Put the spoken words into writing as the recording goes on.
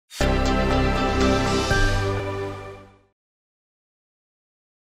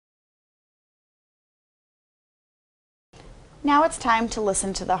Now it's time to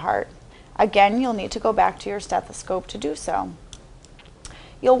listen to the heart. Again, you'll need to go back to your stethoscope to do so.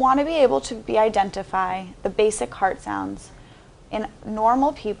 You'll want to be able to identify the basic heart sounds. In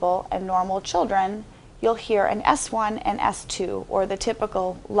normal people and normal children, you'll hear an S1 and S2, or the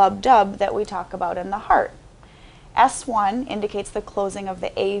typical lub-dub that we talk about in the heart. S1 indicates the closing of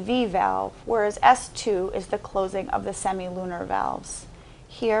the AV valve, whereas S2 is the closing of the semilunar valves.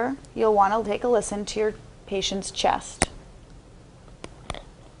 Here, you'll want to take a listen to your patient's chest.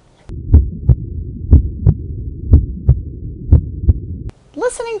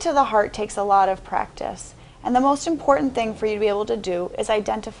 Listening to the heart takes a lot of practice, and the most important thing for you to be able to do is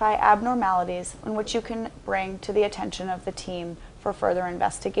identify abnormalities in which you can bring to the attention of the team for further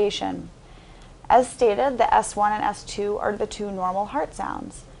investigation. As stated, the S1 and S2 are the two normal heart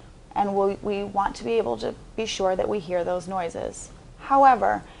sounds, and we want to be able to be sure that we hear those noises.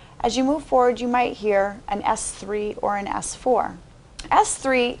 However, as you move forward, you might hear an S3 or an S4.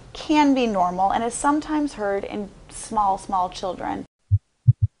 S3 can be normal and is sometimes heard in small children.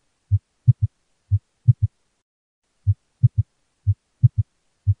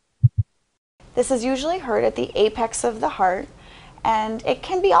 This is usually heard at the apex of the heart, and it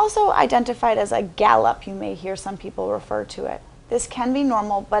can be also identified as a gallop. You may hear some people refer to it. This can be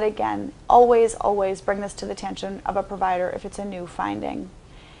normal, but again, always bring this to the attention of a provider if it's a new finding.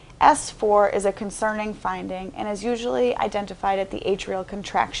 S4 is a concerning finding and is usually identified at the atrial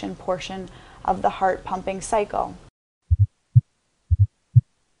contraction portion of the heart pumping cycle.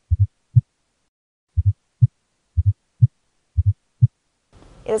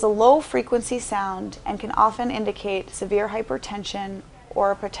 It is a low frequency sound and can often indicate severe hypertension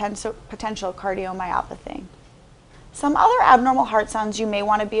or a potential cardiomyopathy. Some other abnormal heart sounds you may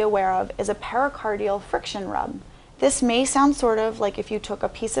want to be aware of is a pericardial friction rub. This may sound sort of like if you took a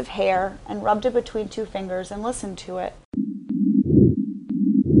piece of hair and rubbed it between two fingers and listened to it.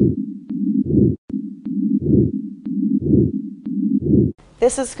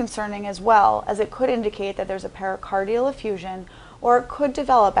 This is concerning as well, as it could indicate that there's a pericardial effusion, or it could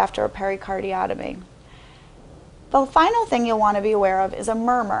develop after a pericardiotomy. The final thing you'll want to be aware of is a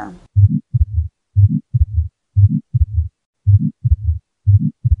murmur.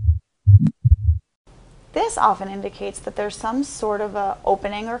 This often indicates that there's some sort of a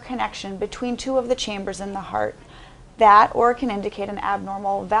opening or connection between two of the chambers in the heart. That, or it can indicate an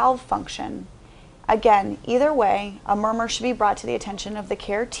abnormal valve function. Again, either way, a murmur should be brought to the attention of the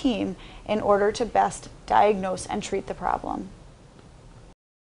care team in order to best diagnose and treat the problem.